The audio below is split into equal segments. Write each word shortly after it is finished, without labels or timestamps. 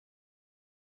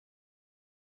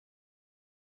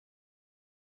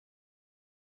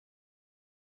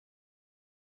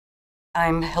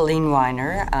I'm Helene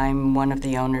Winer. I'm one of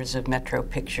the owners of Metro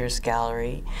Pictures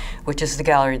Gallery, which is the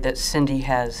gallery that Cindy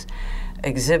has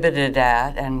exhibited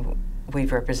at, and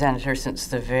we've represented her since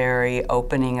the very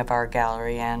opening of our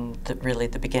gallery and really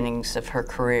the beginnings of her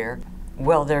career.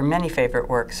 Well, there are many favorite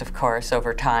works, of course,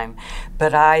 over time,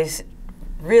 but I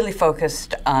really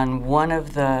focused on one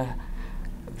of the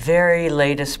very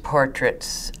latest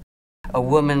portraits, a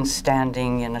woman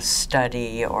standing in a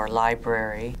study or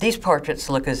library. These portraits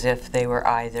look as if they were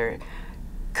either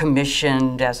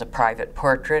commissioned as a private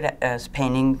portrait, as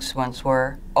paintings once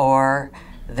were, or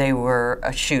they were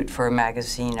a shoot for a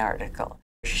magazine article.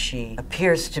 She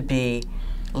appears to be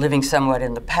living somewhat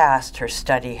in the past. Her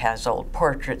study has old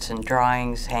portraits and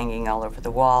drawings hanging all over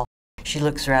the wall. She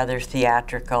looks rather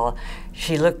theatrical.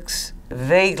 She looks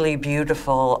vaguely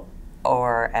beautiful,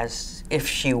 or as if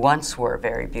she once were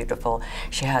very beautiful.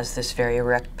 She has this very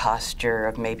erect posture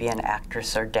of maybe an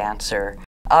actress or dancer.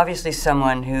 Obviously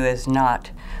someone who is not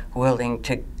willing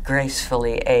to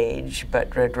gracefully age,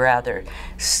 but would rather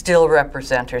still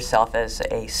represent herself as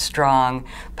a strong,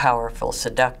 powerful,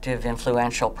 seductive,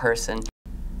 influential person.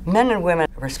 Men and women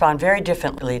respond very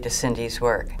differently to Cindy's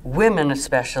work. Women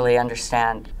especially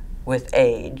understand with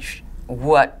age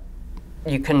what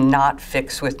you cannot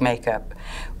fix with makeup,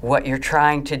 what you're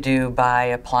trying to do by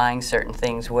applying certain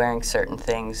things, wearing certain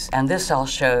things. And this all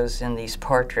shows in these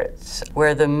portraits,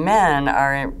 where the men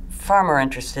are far more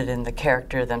interested in the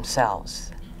character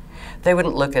themselves. They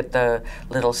wouldn't look at the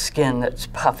little skin that's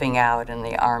puffing out in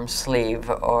the arm sleeve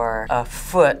or a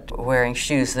foot wearing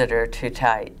shoes that are too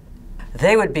tight.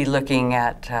 They would be looking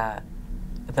at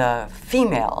the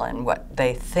female and what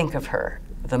they think of her.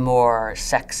 The more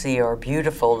sexy or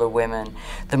beautiful the women,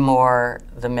 the more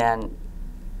the men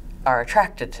are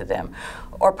attracted to them.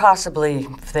 Or possibly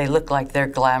if they look like their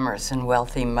glamorous and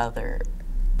wealthy mother.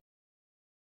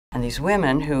 And these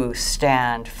women who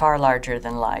stand far larger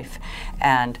than life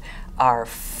and are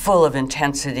full of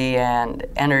intensity and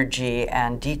energy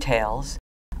and details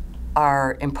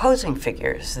are imposing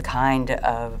figures, the kind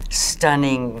of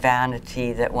stunning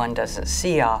vanity that one doesn't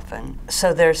see often.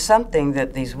 So there's something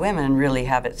that these women really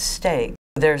have at stake.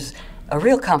 There's a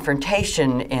real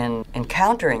confrontation in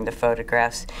encountering the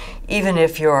photographs, even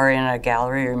if you're in a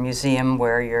gallery or museum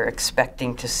where you're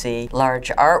expecting to see large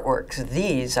artworks.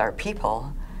 These are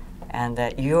people, and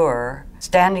that you're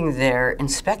standing there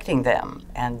inspecting them,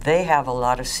 and they have a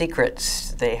lot of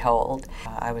secrets they hold.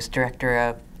 I was director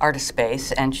of Artist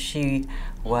Space, and she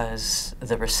was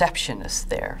the receptionist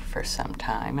there for some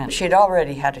time. And she'd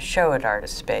already had a show at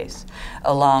Artist Space,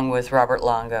 along with Robert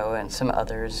Longo and some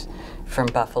others from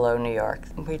Buffalo, New York.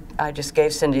 I just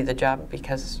gave Cindy the job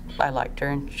because I liked her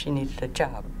and she needed a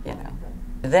job, you know.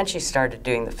 Then she started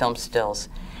doing the film stills,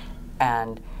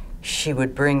 and she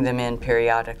would bring them in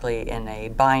periodically in a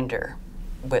binder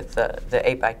with the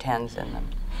 8x10s in them.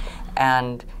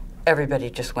 And everybody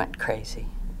just went crazy.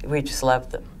 We just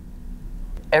loved them.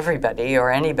 Everybody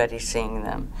or anybody seeing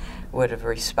them would have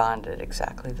responded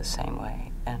exactly the same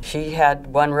way. And she had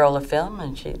one roll of film,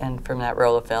 and from that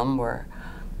roll of film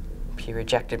she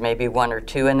rejected maybe one or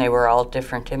two, and they were all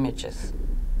different images.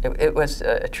 It was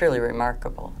truly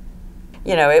remarkable.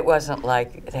 You know, it wasn't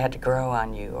like they had to grow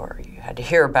on you or you had to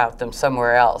hear about them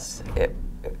somewhere else.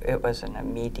 It was an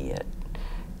immediate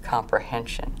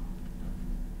comprehension.